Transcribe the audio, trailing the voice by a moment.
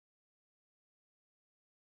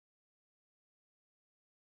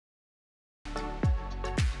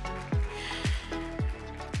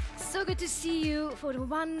good to see you for the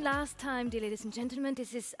one last time, dear ladies and gentlemen.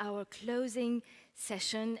 This is our closing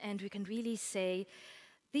session, and we can really say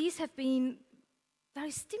these have been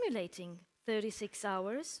very stimulating 36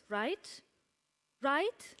 hours, right?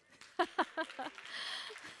 Right?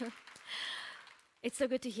 It's so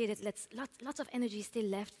good to hear that lots of energy still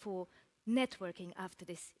left for networking after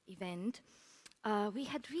this event. We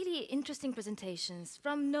had really interesting presentations,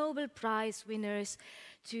 from Nobel Prize winners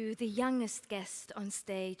to the youngest guest on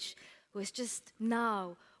stage, who has just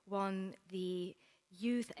now won the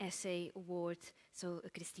Youth Essay Award, so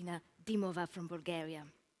Kristina Dimova from Bulgaria.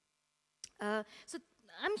 So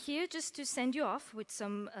I'm here just to send you off with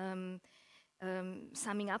some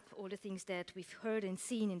summing up all the things that we've heard and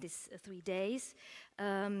seen in these 3 days,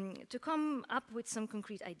 to come up with some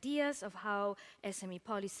concrete ideas of how SME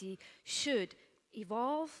policy should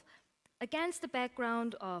evolve against the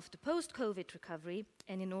background of the post-COVID recovery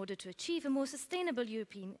and in order to achieve a more sustainable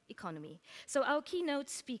European economy. So our keynote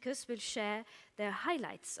speakers will share their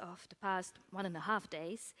highlights of the past 1.5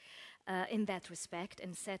 days in that respect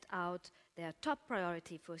and set out their top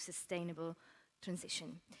priority for sustainable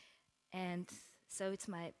transition. And so it's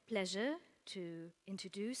my pleasure to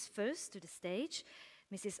introduce first to the stage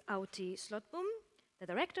Mrs. Auti Slotboom, the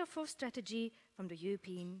Director for Strategy from the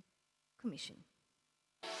European Commission.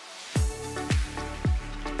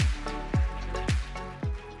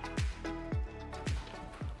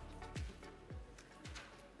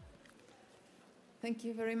 Thank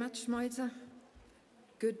you very much, Moitza.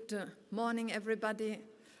 Good morning, everybody.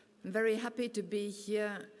 I'm very happy to be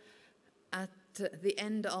here at the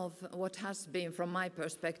end of what has been, from my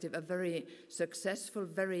perspective, a very successful,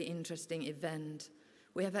 very interesting event.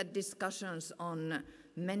 We have had discussions on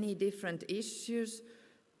many different issues,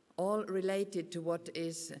 all related to what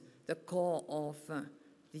is the core of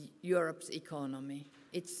Europe's economy.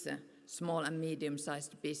 It's small and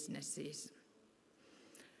medium-sized businesses.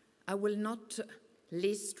 I will not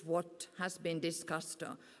list what has been discussed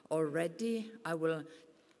already. I will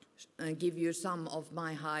give you some of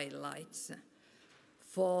my highlights.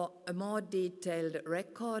 For a more detailed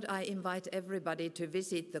record, I invite everybody to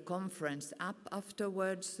visit the conference app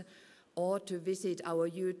afterwards, or to visit our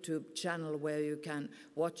YouTube channel, where you can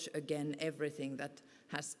watch again everything that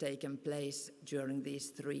has taken place during these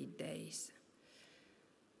 3 days.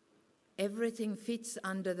 Everything fits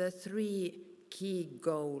under the 3 key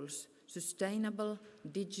goals: sustainable,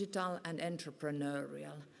 digital, and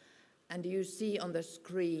entrepreneurial. And you see on the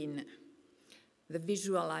screen the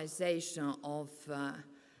visualization of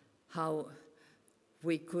how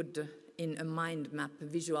we could, in a mind map,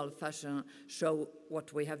 visual fashion, show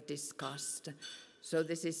what we have discussed. So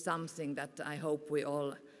this is something that I hope we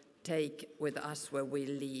all take with us where we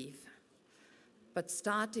leave. But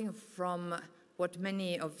starting from what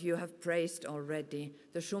many of you have praised already,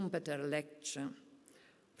 the Schumpeter lecture,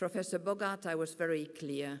 Professor Bogata was very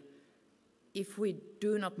clear. If we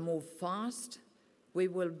do not move fast, we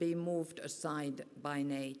will be moved aside by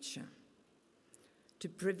nature. To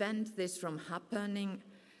prevent this from happening,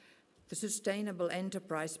 the Sustainable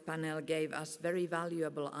Enterprise Panel gave us very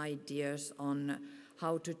valuable ideas on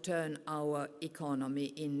how to turn our economy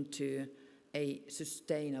into a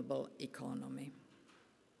sustainable economy.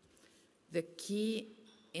 The key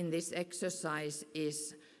in this exercise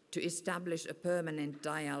is to establish a permanent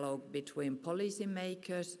dialogue between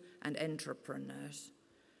policymakers and entrepreneurs.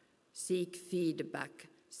 Seek feedback,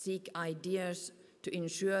 seek ideas to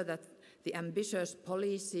ensure that the ambitious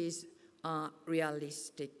policies are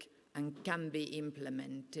realistic and can be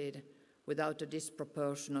implemented without a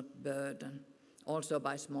disproportionate burden, also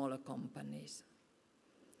by smaller companies.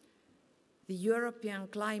 The European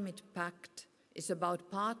Climate Pact is about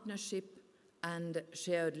partnership and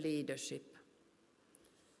shared leadership.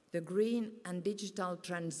 The green and digital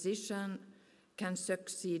transition can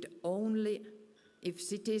succeed only if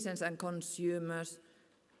citizens and consumers,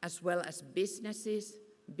 as well as businesses,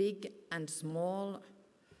 big and small,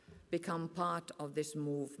 become part of this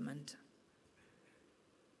movement.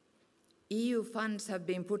 EU funds have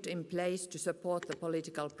been put in place to support the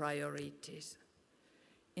political priorities.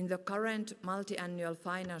 In the current multi-annual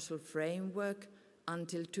financial framework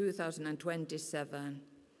until 2027,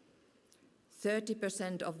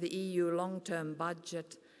 30% of the EU long-term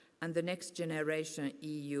budget and the next generation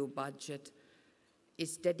EU budget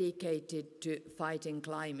is dedicated to fighting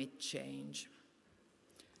climate change.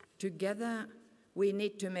 Together, we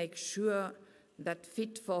need to make sure that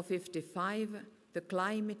Fit for 55, the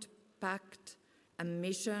Climate Pact, and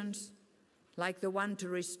missions, like the one to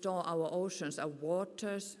restore our oceans and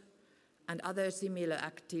waters, and other similar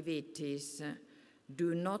activities,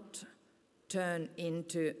 do not turn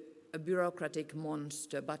into a bureaucratic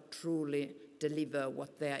monster, but truly deliver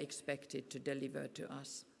what they are expected to deliver to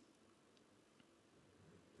us.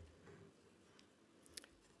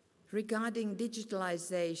 Regarding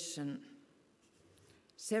digitalization,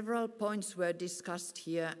 several points were discussed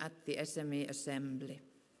here at the SME Assembly.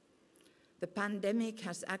 The pandemic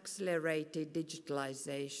has accelerated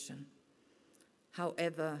digitalization.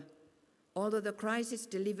 However, although the crisis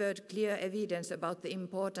delivered clear evidence about the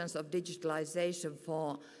importance of digitalization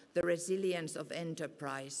for the resilience of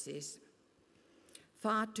enterprises,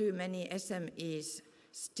 far too many SMEs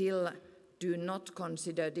still do not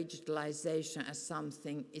consider digitalization as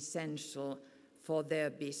something essential for their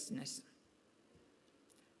business.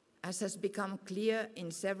 As has become clear in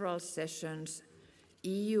several sessions,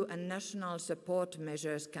 EU and national support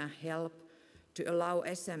measures can help to allow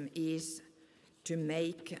SMEs to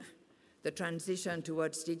make the transition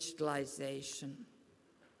towards digitalization.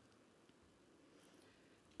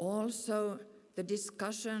 Also, the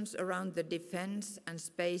discussions around the defense and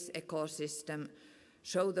space ecosystem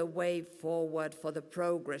show the way forward for the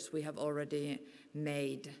progress we have already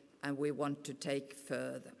made and we want to take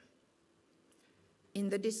further. In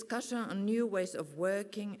the discussion on new ways of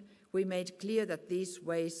working, we made clear that these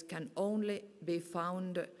ways can only be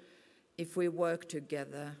found if we work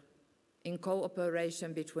together in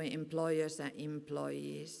cooperation between employers and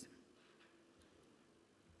employees.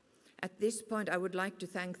 At this point, I would like to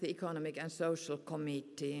thank the Economic and Social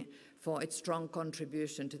Committee for its strong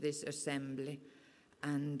contribution to this assembly,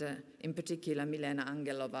 and in particular Milena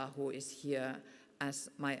Angelova, who is here as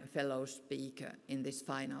my fellow speaker in this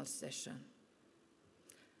final session.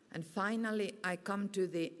 And finally, I come to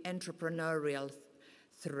the entrepreneurial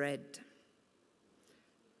thread.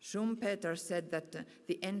 Schumpeter said that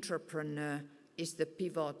the entrepreneur is the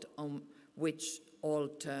pivot on which all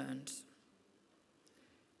turns.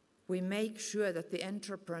 We make sure that the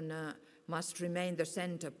entrepreneur must remain the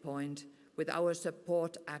center point with our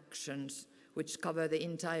support actions, which cover the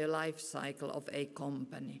entire life cycle of a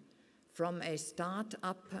company, from a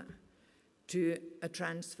start-up to a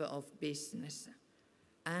transfer of business,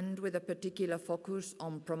 and with a particular focus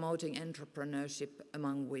on promoting entrepreneurship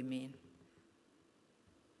among women.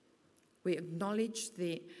 We acknowledge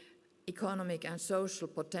the economic and social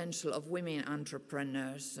potential of women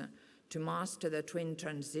entrepreneurs to master the twin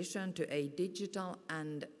transition to a digital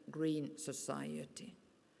and green society.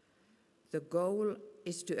 The goal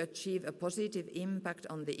is to achieve a positive impact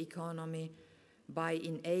on the economy by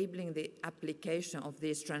enabling the application of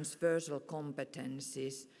these transversal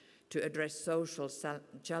competencies to address social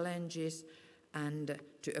challenges and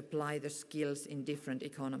to apply the skills in different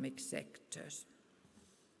economic sectors.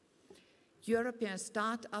 European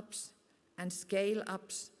startups and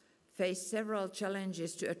scale-ups face several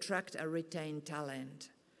challenges to attract and retain talent,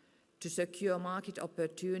 to secure market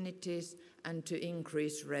opportunities, and to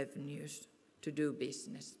increase revenues to do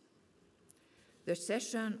business. The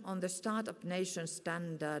session on the Startup Nation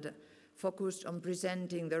Standard focused on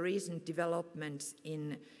presenting the recent developments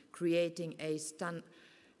in creating a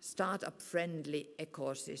startup-friendly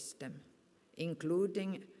ecosystem,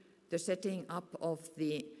 including the setting up of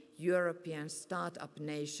the European Startup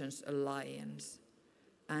Nations Alliance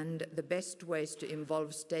and the best ways to involve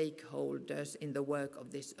stakeholders in the work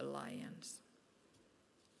of this alliance.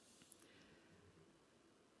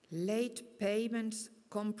 Late payments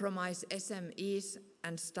compromise SMEs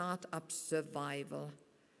and startups' survival.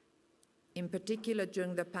 In particular,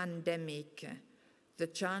 during the pandemic, the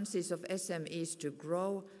chances of SMEs to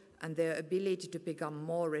grow and their ability to become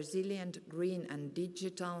more resilient, green, and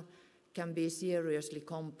digital can be seriously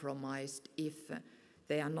compromised if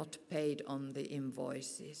they are not paid on the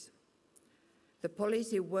invoices. The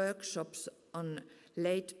policy workshops on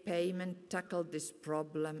late payment tackled this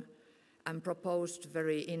problem and proposed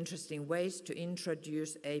very interesting ways to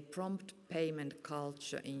introduce a prompt payment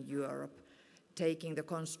culture in Europe, taking the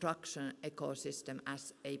construction ecosystem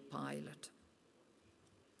as a pilot.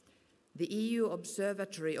 The EU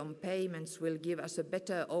Observatory on Payments will give us a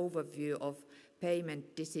better overview of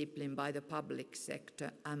payment discipline by the public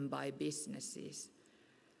sector and by businesses.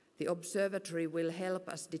 The observatory will help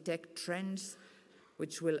us detect trends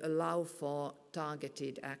which will allow for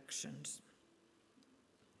targeted actions.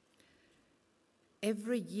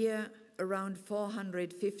 Every year, around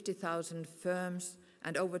 450,000 firms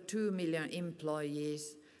and over 2 million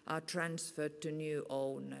employees are transferred to new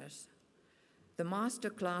owners. The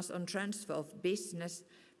masterclass on transfer of business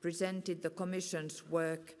presented the Commission's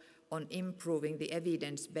work on improving the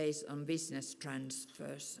evidence base on business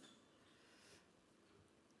transfers.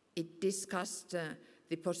 It discussed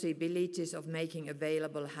the possibilities of making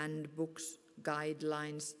available handbooks,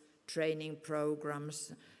 guidelines, training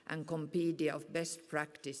programs, and compendia of best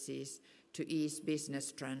practices to ease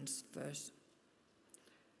business transfers.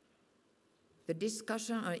 The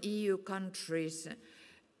discussion on EU countries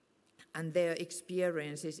and their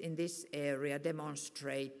experiences in this area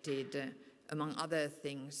demonstrated, among other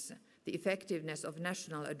things, the effectiveness of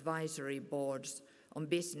national advisory boards on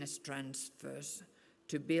business transfers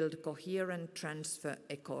to build coherent transfer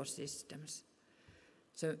ecosystems.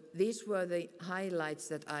 So these were the highlights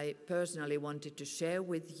that I personally wanted to share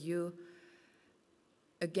with you.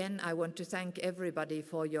 Again, I want to thank everybody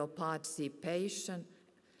for your participation,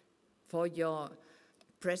 for your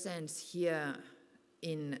presence here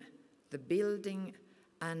in the building,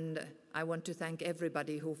 and I want to thank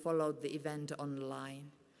everybody who followed the event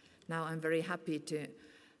online. Now I'm very happy to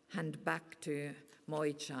hand back to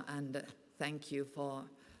Mojca and thank you for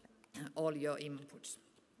all your inputs.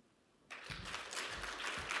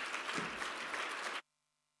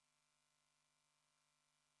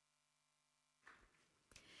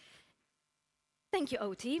 Thank you,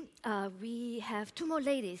 Oti. We have two more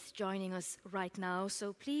ladies joining us right now,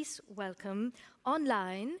 so please welcome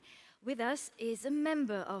online. With us is a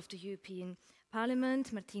member of the European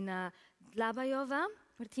Parliament, Martina Dlabajová.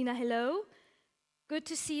 Martina, hello. Good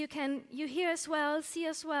to see you. Can you hear us well, see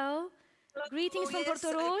us well? Hello. Greetings from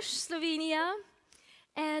Portorož, Slovenia.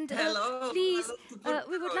 And hello, please, hello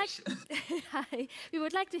we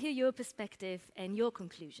would like to hear your perspective and your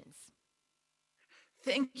conclusions.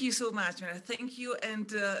 Thank you so much, Mira. Thank you,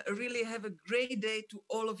 and really have a great day to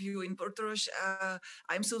all of you in Portorož.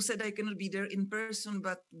 I'm so sad I cannot be there in person,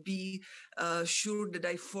 but be sure that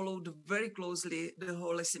I followed very closely the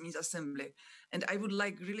whole SME Assembly. And I would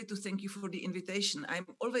like really to thank you for the invitation. I'm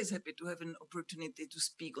always happy to have an opportunity to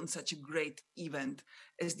speak on such a great event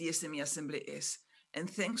as the SME Assembly is. And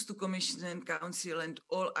thanks to Commission and Council and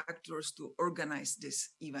all actors to organize this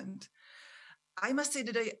event. I must say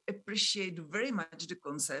that I appreciate very much the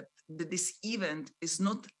concept that this event is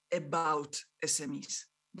not about SMEs,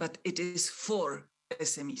 but it is for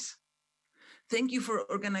SMEs. Thank you for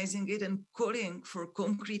organizing it and calling for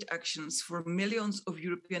concrete actions for millions of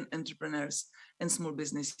European entrepreneurs and small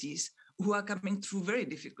businesses who are coming through very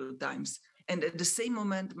difficult times and at the same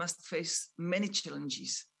moment must face many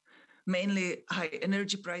challenges, mainly high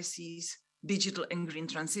energy prices, digital and green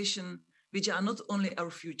transition, which are not only our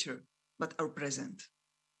future, but our present.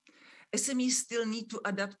 SMEs still need to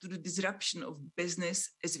adapt to the disruption of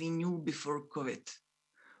business as we knew before COVID.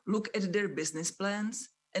 Look at their business plans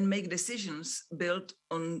and make decisions built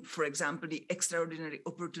on, for example, the extraordinary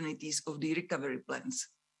opportunities of the recovery plans.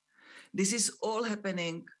 This is all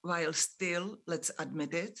happening while still, let's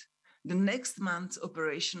admit it, the next month's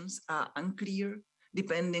operations are unclear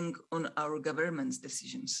depending on our government's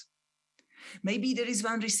decisions. Maybe there is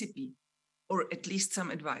one recipe, or at least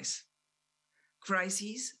some advice.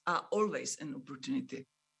 Crises are always an opportunity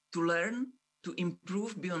to learn, to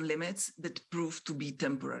improve beyond limits that prove to be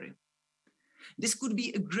temporary. This could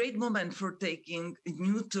be a great moment for taking a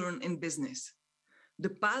new turn in business. The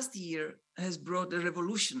past year has brought a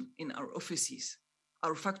revolution in our offices,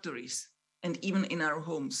 our factories, and even in our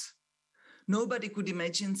homes. Nobody could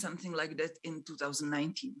imagine something like that in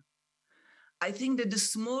 2019. I think that the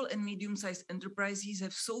small and medium-sized enterprises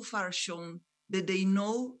have so far shown that they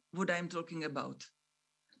know what I'm talking about.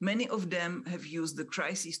 Many of them have used the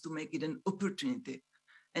crisis to make it an opportunity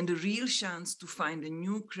and a real chance to find a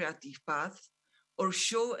new creative path or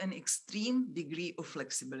show an extreme degree of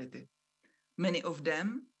flexibility. Many of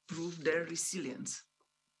them proved their resilience.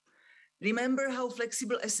 Remember how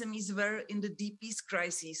flexible SMEs were in the deepest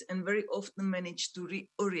crises and very often managed to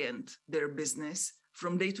reorient their business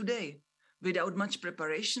from day to day without much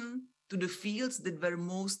preparation to the fields that were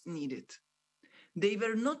most needed. They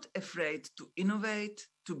were not afraid to innovate,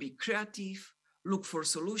 to be creative, look for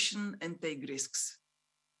solutions, and take risks.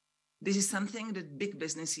 This is something that big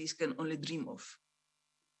businesses can only dream of.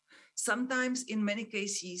 Sometimes, in many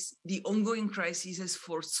cases, the ongoing crisis has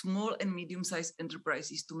forced small and medium-sized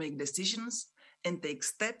enterprises to make decisions and take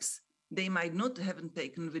steps they might not have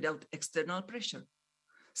taken without external pressure.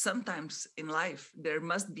 Sometimes in life, there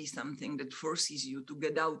must be something that forces you to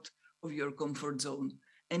get out of your comfort zone,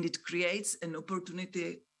 and it creates an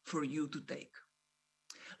opportunity for you to take.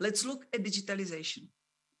 Let's look at digitalization.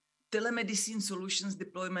 Telemedicine solutions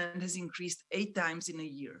deployment has increased 8 times in a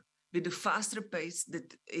year, with a faster pace than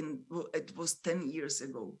it was 10 years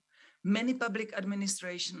ago. Many public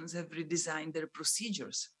administrations have redesigned their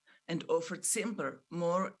procedures and offered simpler,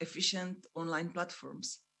 more efficient online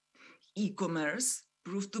platforms. E-commerce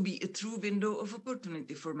proved to be a true window of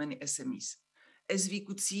opportunity for many SMEs. As we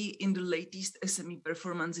could see in the latest SME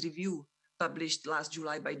performance review published last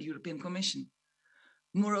July by the European Commission.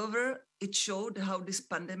 Moreover, it showed how this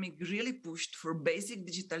pandemic really pushed for basic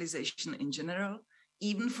digitalization in general,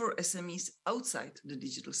 even for SMEs outside the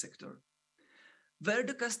digital sector. Where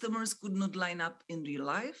the customers could not line up in real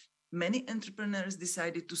life, many entrepreneurs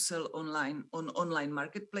decided to sell online on online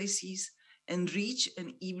marketplaces and reach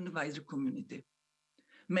an even wider community.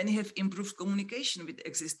 Many have improved communication with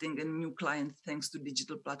existing and new clients thanks to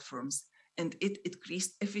digital platforms, and it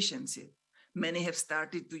increased efficiency. Many have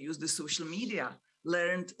started to use the social media,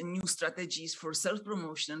 learned new strategies for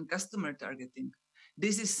self-promotion and customer targeting.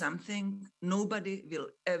 This is something nobody will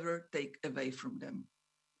ever take away from them.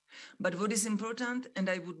 But what is important, and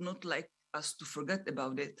I would not like us to forget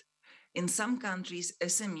about it, in some countries,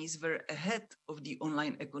 SMEs were ahead of the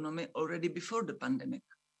online economy already before the pandemic.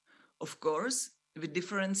 Of course, with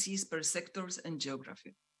differences per sectors and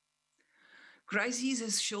geography. Crisis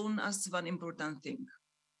has shown us one important thing.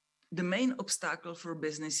 The main obstacle for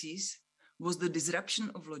businesses was the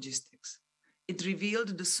disruption of logistics. It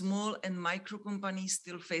revealed the small and micro companies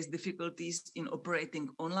still face difficulties in operating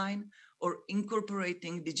online or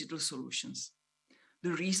incorporating digital solutions.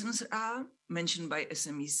 The reasons are mentioned by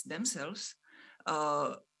SMEs themselves,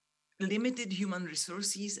 limited human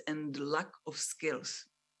resources and lack of skills.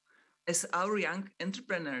 As our young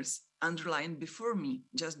entrepreneurs underlined before me,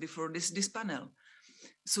 just before this panel.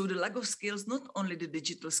 So the lack of skills, not only the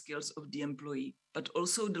digital skills of the employee, but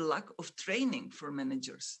also the lack of training for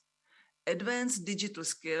managers. Advanced digital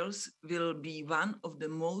skills will be one of the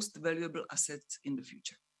most valuable assets in the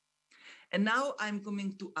future. And now I'm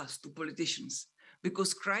coming to us, to politicians,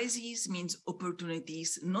 because crisis means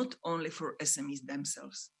opportunities not only for SMEs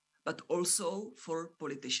themselves, but also for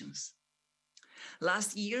politicians.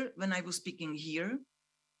 Last year, when I was speaking here,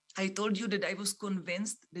 I told you that I was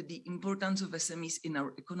convinced that the importance of SMEs in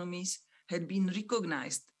our economies had been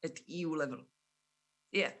recognized at EU level.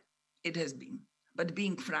 Yeah, it has been. But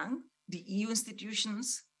being frank, the EU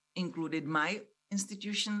institutions, included my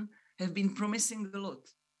institution, have been promising a lot,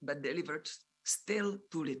 but delivered still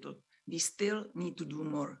too little. We still need to do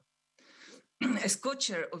more. As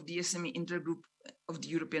co-chair of the SME Intergroup of the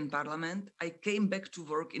European Parliament, I came back to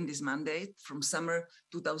work in this mandate from summer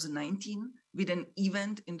 2019 with an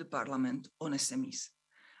event in the Parliament on SMEs.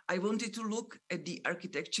 I wanted to look at the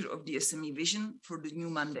architecture of the SME vision for the new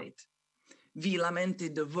mandate. We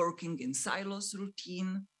lamented the working in silos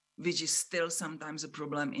routine, which is still sometimes a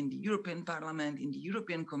problem in the European Parliament, in the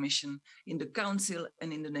European Commission, in the Council,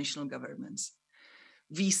 and in the national governments.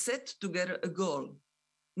 We set together a goal,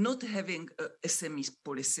 not having a SMEs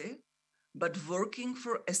policy, but working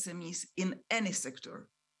for SMEs in any sector,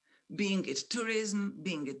 being it tourism,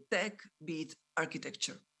 being it tech, be it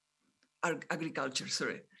agriculture,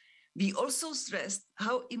 sorry. We also stressed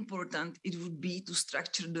how important it would be to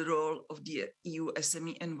structure the role of the EU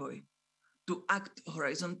SME envoy, to act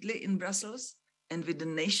horizontally in Brussels and with the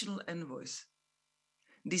national envoys.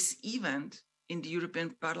 This event in the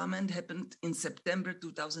European Parliament happened in September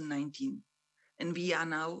 2019, and we are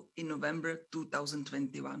now in November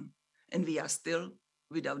 2021, and we are still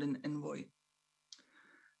without an envoy.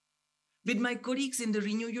 With my colleagues in the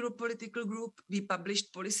Renew Europe political group, we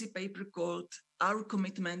published policy paper called Our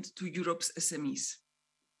Commitment to Europe's SMEs,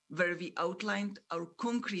 where we outlined our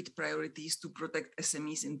concrete priorities to protect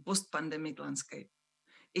SMEs in post-pandemic landscape.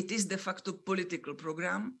 It is de facto political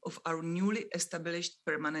program of our newly established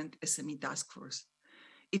permanent SME task force.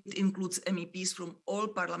 It includes MEPs from all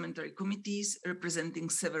parliamentary committees representing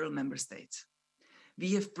several member states.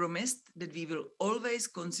 We have promised that we will always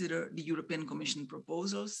consider the European Commission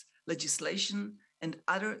proposals, legislation, and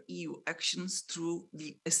other EU actions through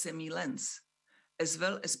the SME lens, as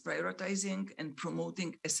well as prioritizing and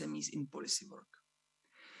promoting SMEs in policy work.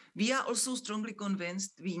 We are also strongly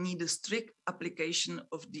convinced we need a strict application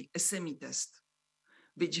of the SME test,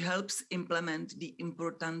 which helps implement the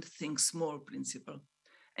important think small principle.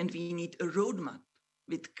 And we need a roadmap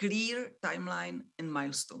with clear timeline and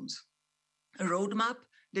milestones. A roadmap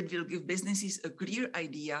that will give businesses a clear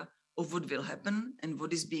idea of what will happen and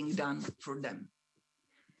what is being done for them.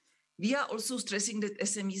 We are also stressing that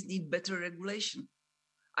SMEs need better regulation.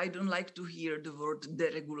 I don't like to hear the word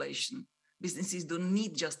deregulation. Businesses don't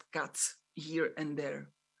need just cuts here and there.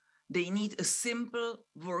 They need a simple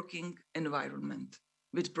working environment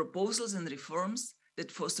with proposals and reforms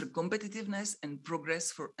that foster competitiveness and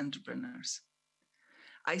progress for entrepreneurs.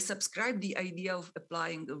 I subscribe the idea of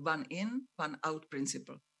applying a one in, one out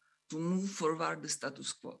principle to move forward the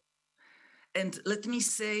status quo. And let me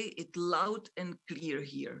say it loud and clear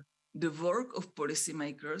here. The work of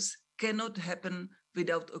policymakers cannot happen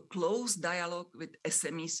without a close dialogue with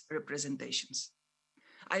SMEs representations.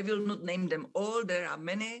 I will not name them all, there are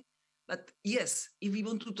many. But yes, if we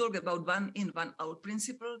want to talk about one in, one out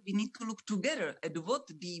principle, we need to look together at what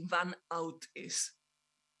the one out is.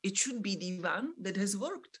 It should be the one that has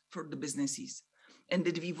worked for the businesses and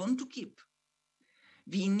that we want to keep.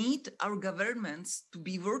 We need our governments to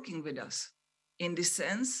be working with us. In this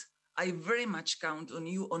sense, I very much count on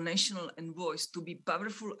you, on national envoys, to be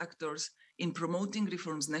powerful actors in promoting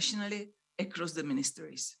reforms nationally across the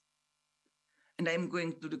ministries. And I'm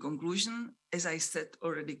going to the conclusion, as I said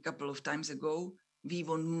already a couple of times ago, we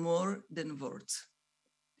want more than words.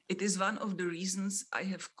 It is one of the reasons I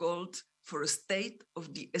have called for a state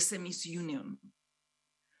of the SMEs Union.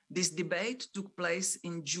 This debate took place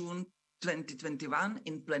in June 2021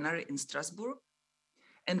 in plenary in Strasbourg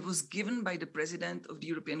and was given by the President of the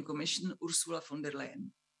European Commission, Ursula von der Leyen.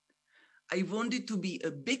 I want it to be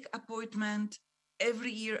a big appointment,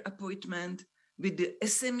 every year appointment, with the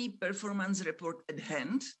SME performance report at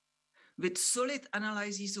hand, with solid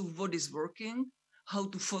analysis of what is working, how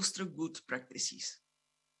to foster good practices.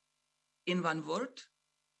 In one word,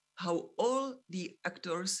 how all the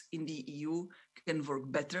actors in the EU can work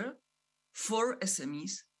better for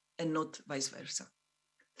SMEs and not vice versa.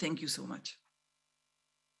 Thank you so much.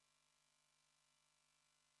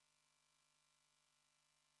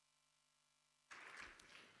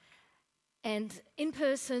 And in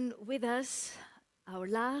person with us, our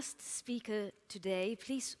last speaker today,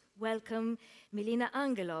 please welcome Milena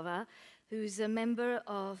Angelova, who's a member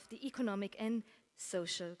of the Economic and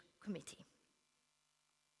Social Committee.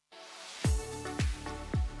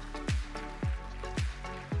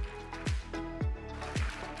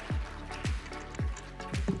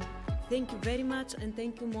 Thank you very much, and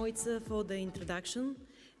thank you, Moitze, for the introduction,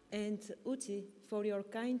 and Uti for your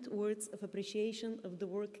kind words of appreciation of the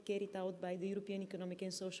work carried out by the European Economic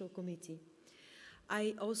and Social Committee.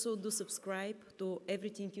 I also do subscribe to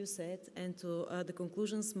everything you said and to the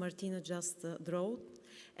conclusions Martina just drew,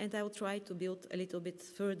 and I will try to build a little bit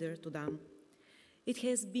further to them. It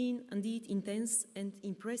has been indeed intense and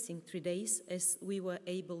impressive 3 days as we were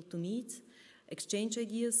able to meet, exchange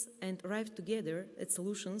ideas and arrive together at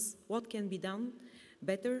solutions, what can be done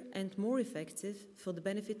better and more effective for the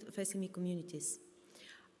benefit of SME communities.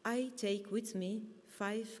 I take with me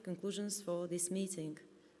 5 conclusions for this meeting.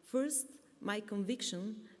 First, my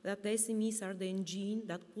conviction that the SMEs are the engine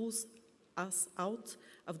that pulls us out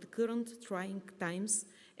of the current trying times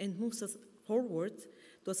and moves us forward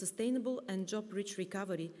to a sustainable and job-rich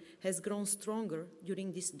recovery has grown stronger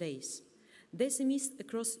during these days. The SMEs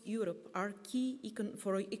across Europe are key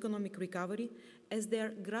for economic recovery as they are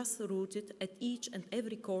grassrooted at each and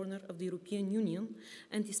every corner of the European Union,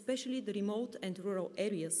 and especially the remote and rural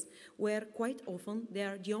areas, where quite often they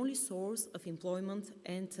are the only source of employment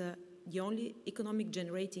and the only economic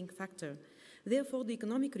generating factor. Therefore, the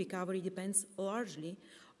economic recovery depends largely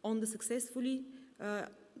on the successfully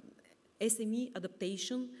SME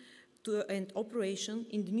adaptation and operation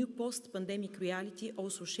in the new post-pandemic reality,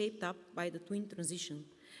 also shaped up by the twin transition.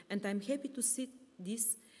 And I'm happy to see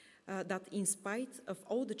this, that in spite of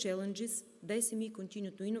all the challenges, the SME continue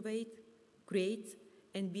to innovate, create,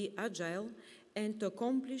 and be agile, and to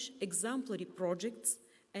accomplish exemplary projects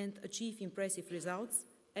and achieve impressive results,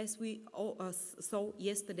 as we saw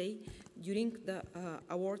yesterday during the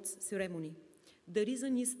awards ceremony. The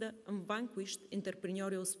reason is the unvanquished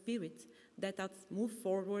entrepreneurial spirit that has moved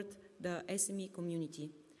forward the SME community.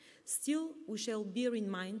 Still, we shall bear in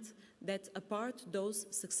mind that apart those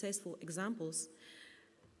successful examples,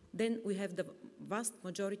 then we have the vast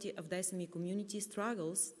majority of the SME community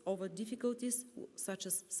struggles over difficulties such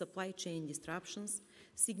as supply chain disruptions,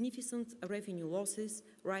 significant revenue losses,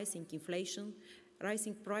 rising inflation,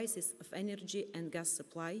 rising prices of energy and gas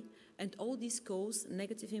supply, and all this cause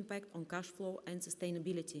negative impact on cash flow and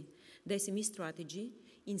sustainability. The SME strategy,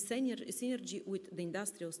 in synergy with the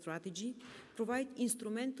industrial strategy, provide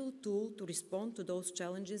instrumental tool to respond to those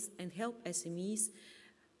challenges and help SMEs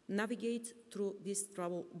navigate through these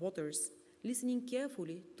troubled waters. Listening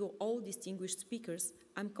carefully to all distinguished speakers,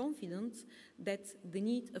 I'm confident that the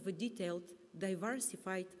need of a detailed,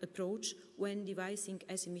 diversified approach when devising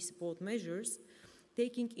SME support measures,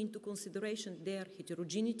 taking into consideration their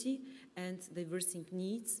heterogeneity and diversing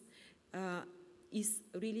needs, is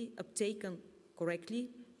really uptaken correctly,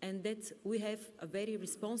 and that we have a very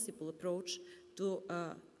responsible approach to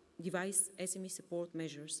devise SME support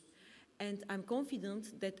measures. And I'm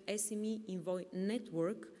confident that SME Envoy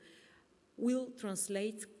Network will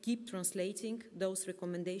keep translating those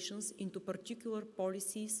recommendations into particular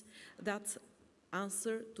policies that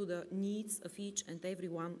answer to the needs of each and every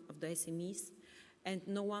one of the SMEs, and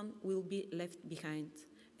no one will be left behind.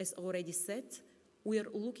 As already said, we are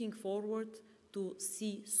looking forward to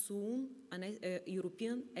see soon a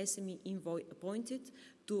European SME envoy appointed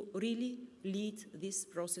to really lead this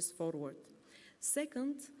process forward.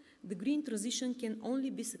 Second, the green transition can only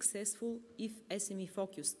be successful if SME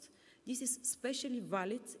focused. This is especially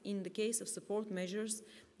valid in the case of support measures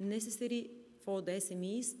necessary for the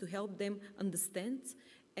SMEs to help them understand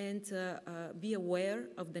and be aware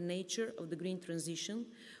of the nature of the green transition,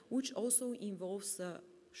 which also involves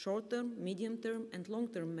short-term, medium-term and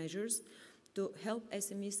long-term measures to help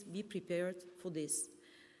SMEs be prepared for this.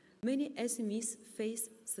 Many SMEs face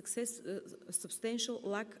substantial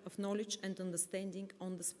lack of knowledge and understanding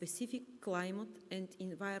on the specific climate and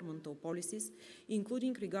environmental policies,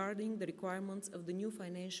 including regarding the requirements of the new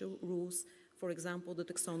financial rules, for example, the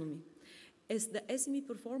taxonomy. As the SME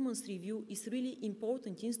performance review is a really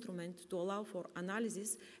important instrument to allow for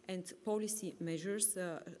analysis and policy measures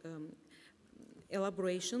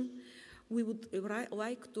elaboration, we would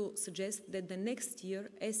like to suggest that the next year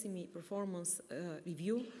SME performance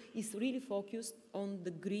review is really focused on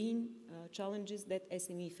the green challenges that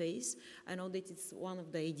SME face. I know that it's one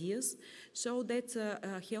of the ideas, so that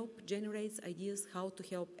help generates ideas how to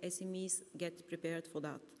help SMEs get prepared for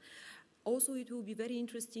that. Also, it will be very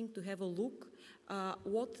interesting to have a look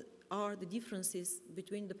what are the differences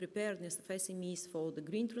between the preparedness of SMEs for the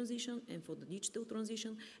green transition and for the digital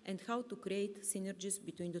transition, and how to create synergies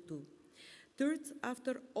between the two. Third,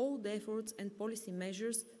 after all the efforts and policy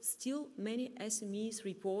measures, still many SMEs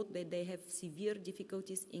report that they have severe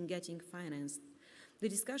difficulties in getting financed. The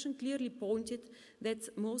discussion clearly pointed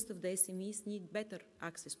that most of the SMEs need better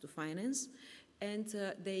access to finance, and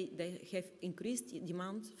they have increased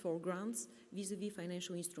demand for grants vis-à-vis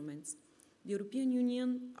financial instruments. The European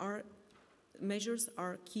Union measures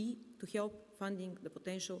are key to help funding the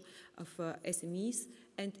potential of SMEs,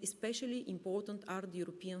 and especially important are the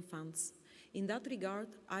European funds. In that regard,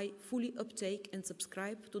 I fully uptake and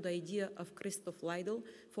subscribe to the idea of Christoph Leidl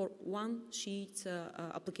for one-sheet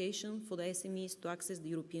application for the SMEs to access the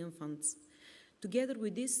European funds. Together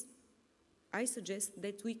with this, I suggest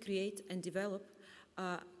that we create and develop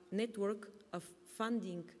a network of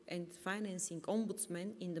funding and financing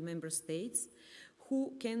ombudsmen in the member states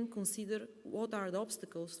who can consider what are the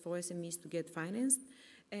obstacles for SMEs to get financed,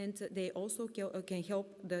 and they also can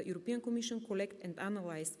help the European Commission collect and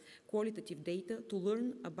analyze qualitative data to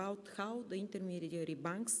learn about how the intermediary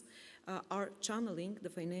banks are channeling the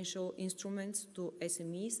financial instruments to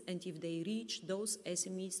SMEs, and if they reach those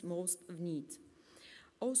SMEs most of need.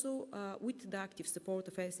 Also, with the active support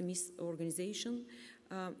of SMEs organization,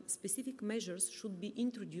 specific measures should be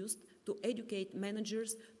introduced to educate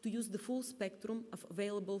managers to use the full spectrum of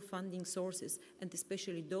available funding sources, and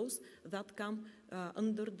especially those that come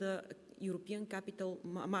under the European Capital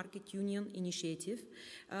Market Union initiative,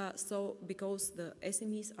 because the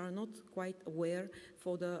SMEs are not quite aware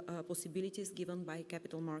for the possibilities given by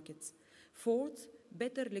capital markets. Fourth,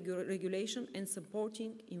 better regulation and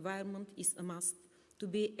supporting environment is a must to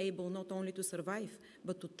be able not only to survive,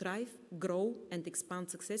 but to thrive, grow, and expand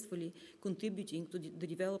successfully, contributing to the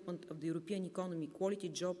development of the European economy, quality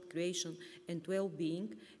job creation, and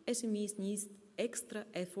well-being. SMEs need extra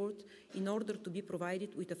effort in order to be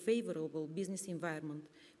provided with a favorable business environment.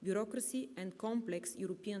 Bureaucracy and complex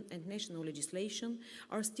European and national legislation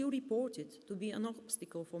are still reported to be an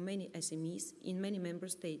obstacle for many SMEs in many member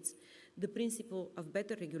states. The principle of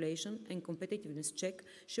better regulation and competitiveness check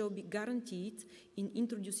shall be guaranteed in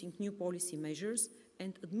introducing new policy measures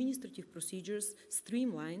and administrative procedures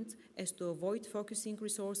streamlined as to avoid focusing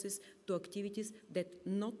resources to activities that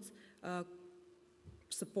not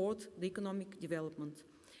support the economic development.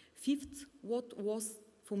 Fifth, what was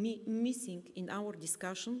for me missing in our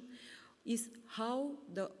discussion is how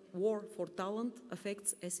the war for talent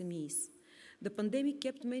affects SMEs. The pandemic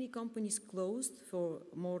kept many companies closed for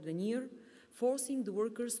more than a year, forcing the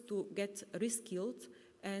workers to get reskilled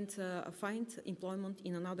and find employment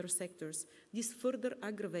in other sectors. This further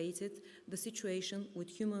aggravated the situation with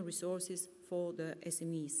human resources for the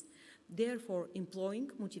SMEs. Therefore,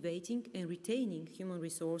 employing, motivating, and retaining human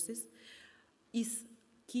resources is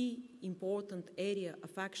key important area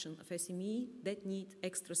of action of SME that need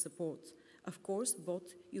extra support. Of course,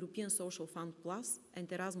 both European Social Fund Plus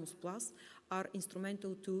and Erasmus Plus are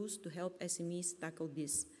instrumental tools to help SMEs tackle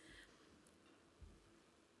this.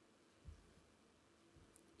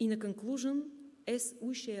 In a conclusion, as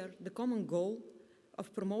we share the common goal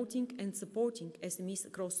of promoting and supporting SMEs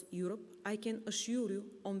across Europe, I can assure you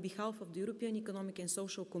on behalf of the European Economic and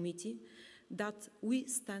Social Committee that we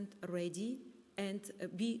stand ready and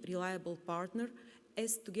be a reliable partner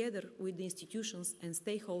as together with the institutions and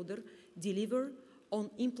stakeholders deliver on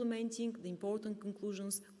implementing the important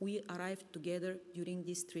conclusions we arrived together during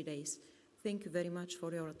these 3 days. Thank you very much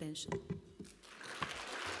for your attention.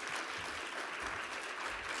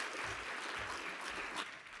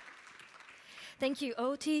 Thank you,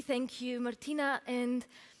 Oti. Thank you, Martina. And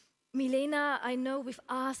Milena, I know we've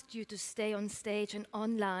asked you to stay on stage and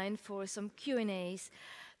online for some Q&As,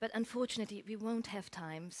 but unfortunately, we won't have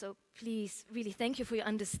time. So please, really thank you for your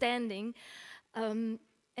understanding. And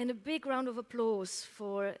a big round of applause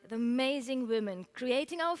for the amazing women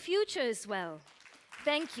creating our future as well.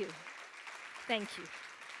 Thank you. Thank you.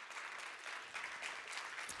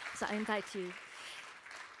 So I invite you.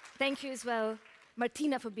 Thank you as well,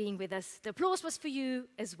 Martina, for being with us. The applause was for you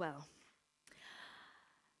as well.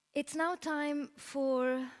 It's now time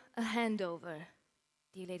for a handover,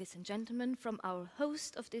 dear ladies and gentlemen, from our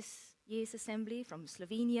host of this year's assembly, from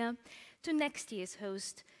Slovenia, to next year's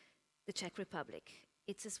host, the Czech Republic.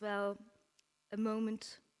 It's as well a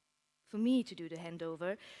moment for me to do the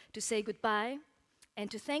handover, to say goodbye,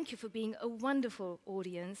 and to thank you for being a wonderful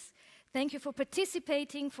audience. Thank you for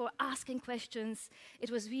participating, for asking questions.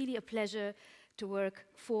 It was really a pleasure to work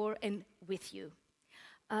for and with you.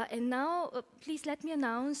 And now, please let me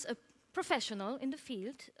announce a professional in the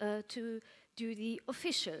field to do the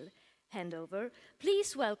official handover.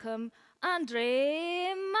 Please welcome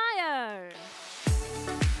Andre Meyer.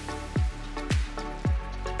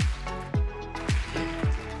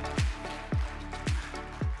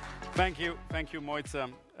 Thank you, Moitza.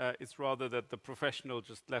 It's rather that the professional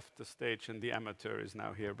just left the stage and the amateur is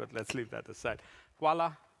now here, but let's leave that aside.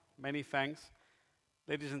 Voila, many thanks.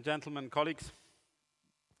 Ladies and gentlemen, colleagues,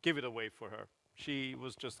 give it away for her. She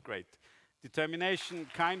was just great. Determination,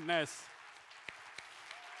 kindness.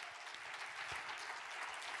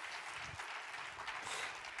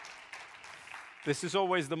 This is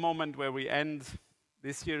always the moment where we end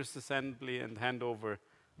this year's assembly and hand over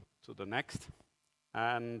to the next.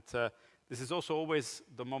 And this is also always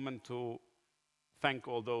the moment to thank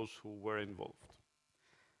all those who were involved.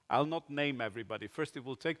 I'll not name everybody. First, it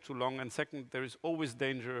will take too long. And second, there is always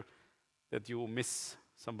danger that you will miss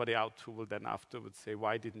somebody out who will then afterwards say,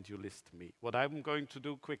 why didn't you list me? What I'm going to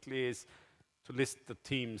do quickly is to list the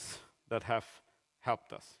teams that have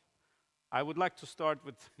helped us. I would like to start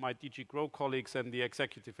with my DG Grow colleagues and the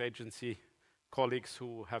executive agency colleagues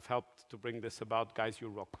who have helped to bring this about. Guys, you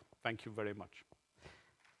rock. Thank you very much.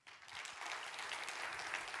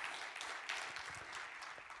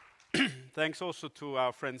 Thanks also to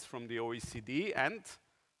our friends from the OECD and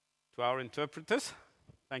to our interpreters.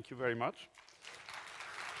 Thank you very much.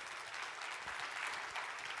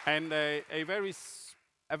 And a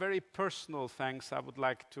very personal thanks I would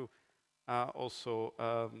like to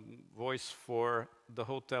also voice for the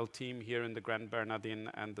hotel team here in the Grand Bernardin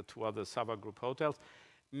and the 2 other Sava Group hotels,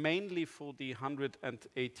 mainly for the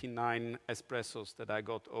 189 espressos that I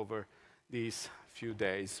got over these few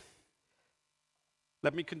days.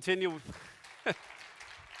 Let me continue.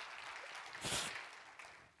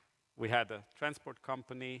 We had a transport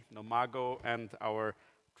company, Nomago, and our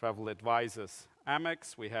travel advisors,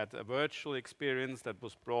 Amex. We had a virtual experience that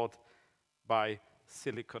was brought by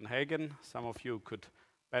Silicon Hagen. Some of you could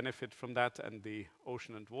benefit from that, and the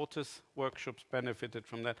Ocean and Waters workshops benefited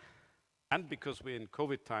from that. And because we're in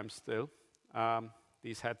COVID times still,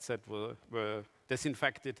 these headsets were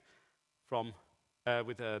disinfected from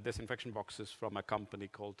with disinfection boxes from a company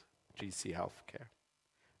called GC Healthcare.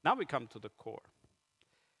 Now we come to the core.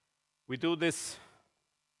 We do this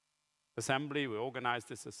assembly, we organize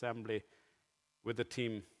this assembly with a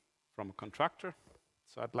team from a contractor.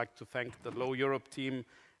 So I'd like to thank the Low Europe team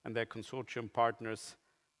and their consortium partners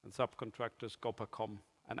and subcontractors, Copacom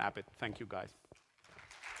and Abbott. Thank you, guys.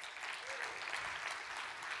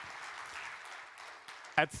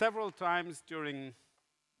 At several times during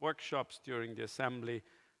workshops during the assembly,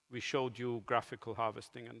 we showed you graphical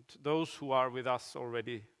harvesting. And those who are with us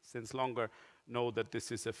already since longer know that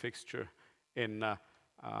this is a fixture in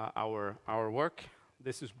our work.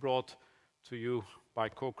 This is brought to you by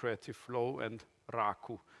Co-Creative Flow and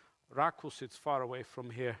Raku. Raku sits far away from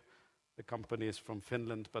here. The company is from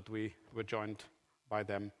Finland, but we were joined by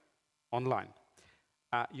them online.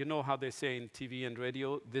 You know how they say in TV and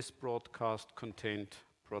radio, this broadcast contained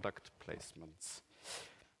product placements.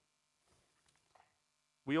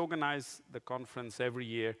 We organize the conference every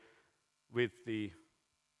year with the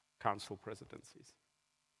council presidencies.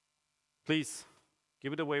 Please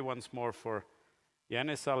give it away once more for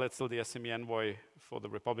Janez Salecl, the SME envoy for the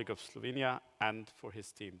Republic of Slovenia, and for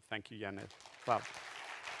his team. Thank you, Janez. Well,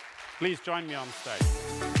 please join me on stage.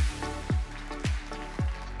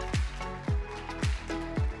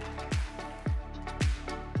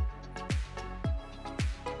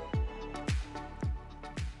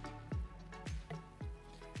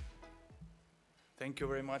 Thank you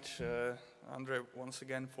very much, Andre, once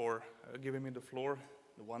again for giving me the floor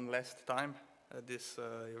the one last time at this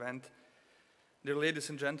event. Dear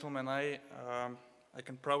ladies and gentlemen, I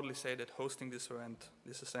can proudly say that hosting this event,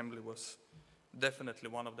 this assembly, was definitely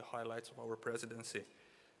one of the highlights of our presidency.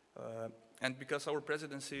 And because our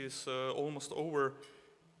presidency is almost over,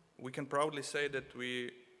 we can proudly say that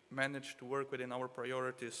we managed to work within our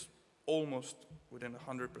priorities almost within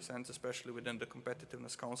 100%, especially within the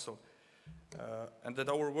Competitiveness Council. And that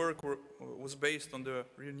our work was based on the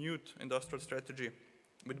renewed industrial strategy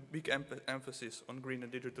with big emphasis on green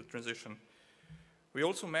and digital transition. We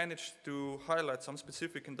also managed to highlight some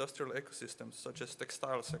specific industrial ecosystems, such as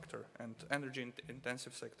textile sector and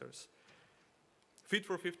energy-intensive sectors. Fit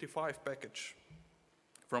for 55 package,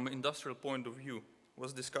 from an industrial point of view,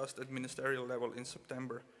 was discussed at ministerial level in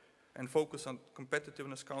September, and focus on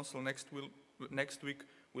Competitiveness Council next week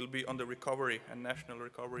will be on the recovery and national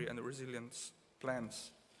recovery and resilience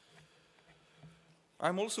plans.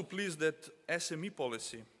 I'm also pleased that SME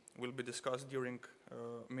policy will be discussed during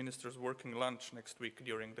Ministers' working lunch next week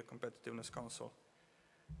during the Competitiveness Council.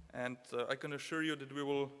 And I can assure you that we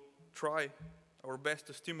will try our best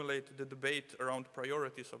to stimulate the debate around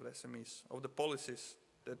priorities of the SMEs, of the policies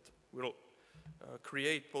that will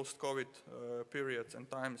create post-COVID periods and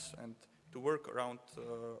times, and to work around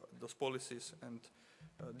those policies and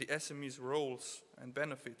the SMEs' roles and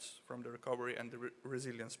benefits from the recovery and the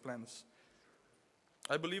resilience plans.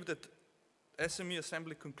 I believe that SME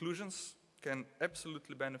Assembly conclusions can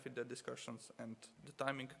absolutely benefit the discussions, and the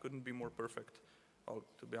timing couldn't be more perfect. Well,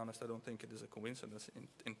 to be honest, I don't think it is a coincidence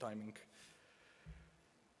in timing.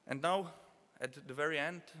 And now, at the very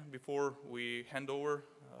end, before we hand over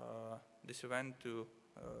this event to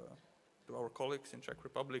our colleagues in Czech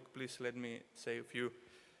Republic, please let me say a few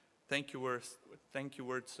thank you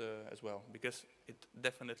words as well, because it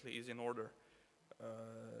definitely is in order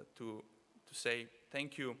to say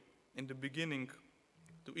thank you in the beginning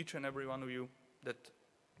to each and every one of you that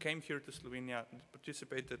came here to Slovenia, that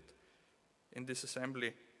participated in this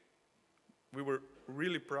assembly. We were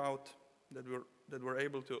really proud that we're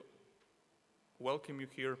able to welcome you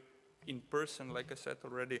here in person, like I said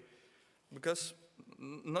already, because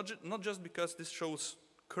not just because this shows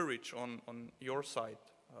courage on your side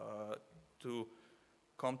to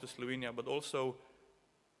come to Slovenia, but also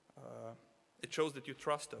it shows that you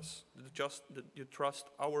trust us, that you trust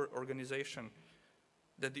our organization,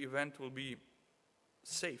 that the event will be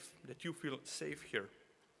safe, that you feel safe here.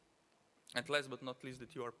 And last but not least,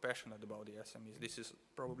 that you are passionate about the SMEs. This is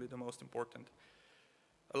probably the most important.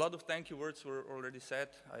 A lot of thank you words were already said.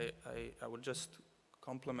 I would just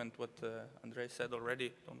compliment what Andrei said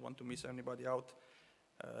already. Don't want to miss anybody out.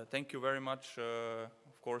 Thank you very much,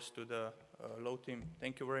 of course, to the law team.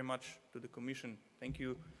 Thank you very much to the Commission. Thank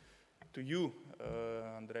you to you,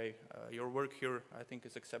 Andrei. Your work here, I think,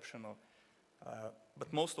 is exceptional.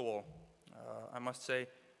 But most of all, I must say,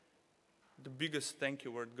 the biggest thank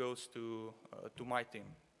you word goes to my team.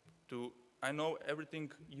 I know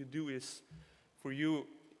everything you do is, for you,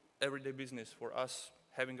 everyday business. For us,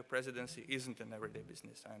 having a presidency isn't an everyday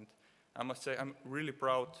business. And I must say, I'm really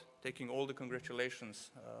proud taking all the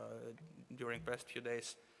congratulations during past few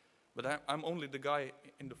days. But I'm only the guy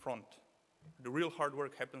in the front. The real hard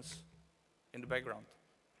work happens in the background.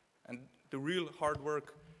 And the real hard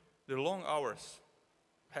work, the long hours,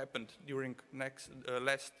 happened during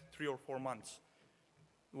last 3 or 4 months.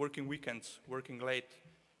 Working weekends, working late.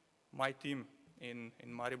 My team in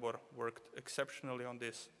Maribor worked exceptionally on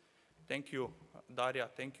this. Thank you, Daria.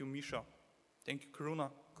 Thank you, Misha. Thank you,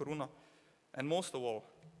 Karuna. And most of all,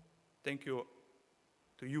 thank you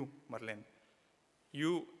to you, Marlene.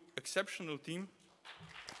 You exceptional team.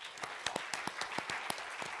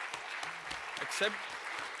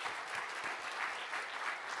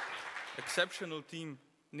 Exceptional team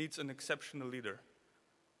needs an exceptional leader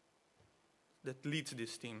that leads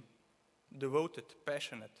this team. Devoted,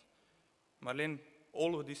 passionate. Marlene,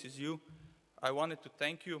 all of this is you. I wanted to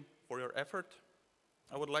thank you for your effort.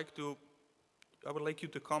 I would like you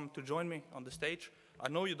to come to join me on the stage. I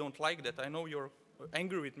know you don't like that. I know you're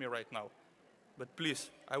angry with me right now. But please,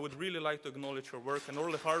 I would really like to acknowledge your work and all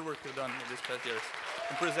the hard work you've done in these past years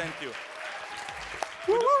and present you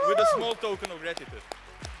with a small token of gratitude.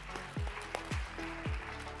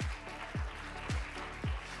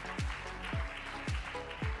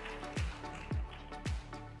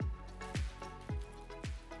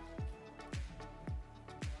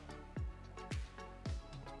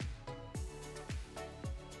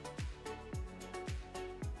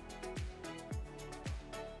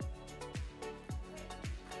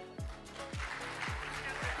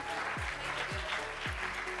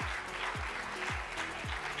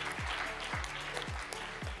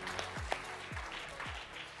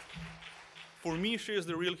 for me, she is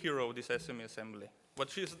the real hero of this SME Assembly. What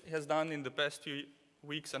she has done in the past few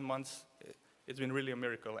weeks and months, it's been really a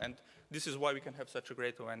miracle. And this is why we can have such a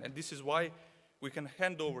great event. And this is why we can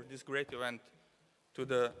hand over this great event to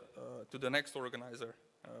the next organizer,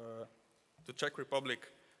 to Czech Republic,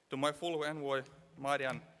 to my fellow envoy,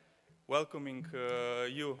 Marian, welcoming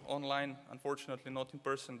you online, unfortunately not in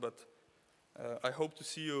person, but I hope to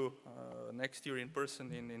see you next year in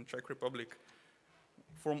person in Czech Republic.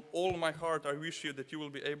 From all my heart, I wish you that you will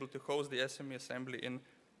be able to host the SME Assembly in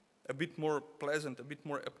a bit more pleasant, a bit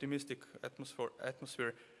more optimistic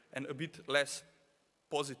atmosphere and a bit less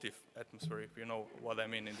positive atmosphere, if you know what I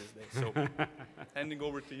mean in this day. So, handing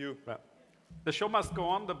over to you. Well, the show must go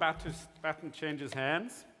on. The baton changes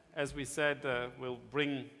hands. As we said, we'll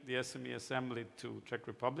bring the SME Assembly to Czech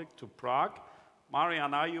Republic, to Prague.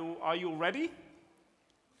 Marian, are you ready?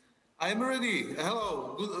 I'm ready.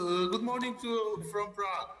 Hello. Good morning from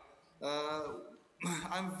Prague.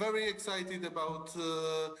 I'm very excited about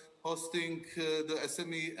hosting the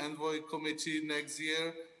SME Envoy Committee next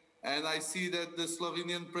year. And I see that the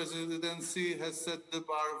Slovenian presidency has set the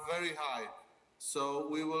bar very high. So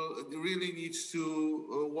we will really need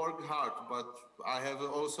to work hard, but I have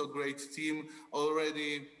also a great team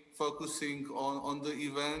already focusing on the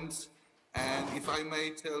events. And if I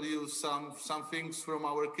may tell you some things from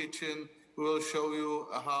our kitchen, we will show you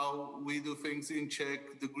how we do things in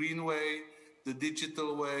Czech, the green way, the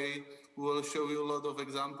digital way. We will show you a lot of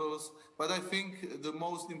examples. But I think the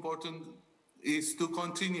most important is to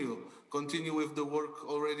continue with the work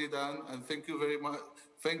already done. And thank you very much.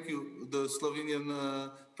 Thank you, the Slovenian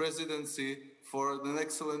presidency, for an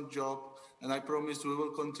excellent job. And I promise we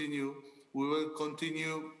will continue. We will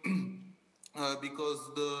continue because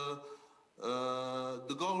the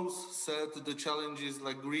goals set, the challenges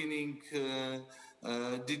like greening,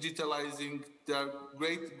 digitalizing, there are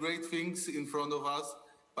great things in front of us.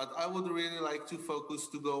 But I would really like to focus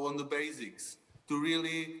to go on the basics, to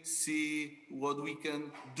really see what we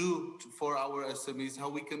can do for our SMEs, how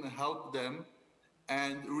we can help them,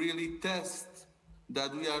 and really test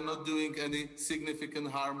that we are not doing any significant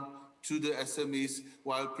harm to the SMEs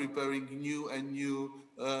while preparing new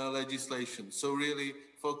legislation. So really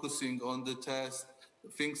focusing on the test,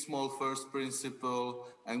 think small first principle,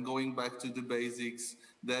 and going back to the basics.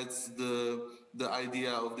 That's the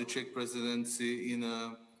idea of the Czech presidency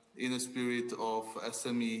in a spirit of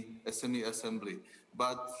SME Assembly.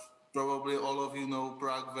 But probably all of you know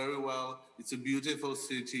Prague very well. It's a beautiful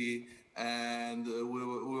city, and we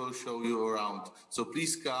will show you around. So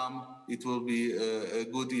please come. It will be a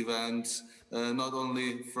good event, not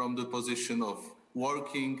only from the position of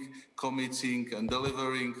working, committing, and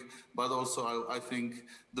delivering, but also I think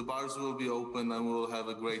the bars will be open and we'll have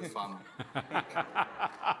a great fun.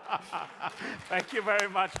 Thank you very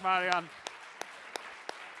much, Marian.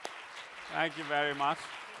 Thank you very much.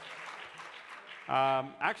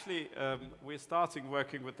 Actually, we're starting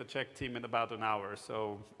working with the Czech team in about an hour,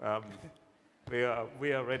 so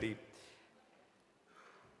we are ready.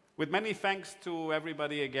 With many thanks to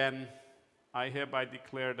everybody again, I hereby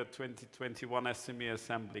declare the 2021 SME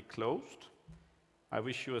Assembly closed. I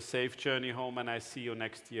wish you a safe journey home, and I see you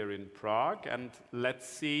next year in Prague. And let's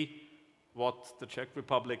see what the Czech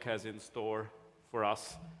Republic has in store for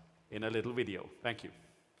us in a little video. Thank you.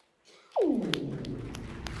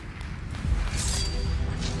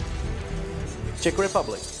 Czech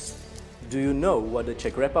Republic. Do you know what the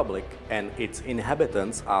Czech Republic and its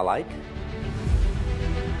inhabitants are like?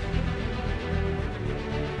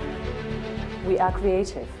 We are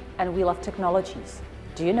creative and we love technologies.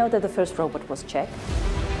 Do you know that the first robot was Czech?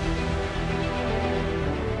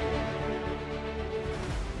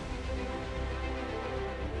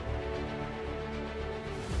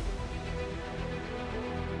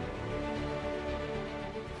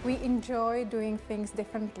 We enjoy doing things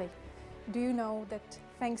differently. Do you know that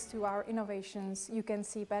thanks to our innovations, you can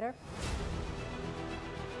see better?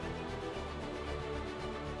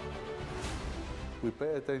 We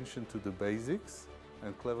pay attention to the basics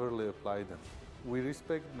and cleverly apply them. We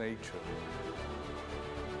respect nature.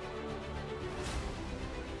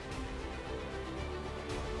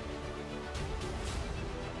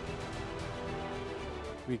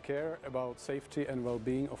 We care about safety and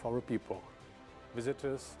well-being of our people,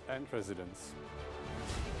 visitors and residents.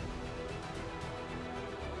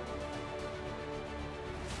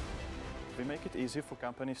 We make it easy for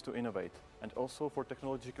companies to innovate and also for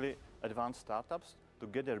technologically advanced startups to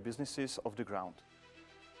get their businesses off the ground.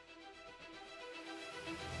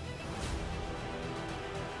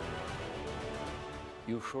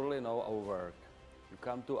 You surely know our work. You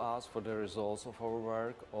come to us for the results of our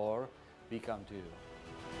work, or we come to you.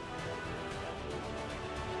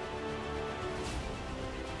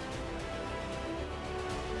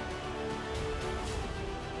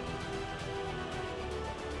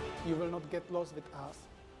 you will not get lost with us.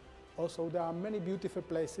 Also, there are many beautiful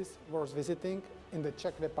places worth visiting in the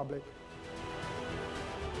Czech Republic.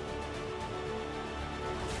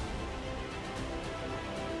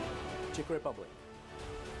 Czech Republic.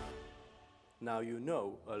 Now you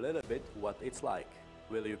know a little bit what it's like.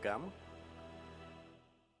 Will you come?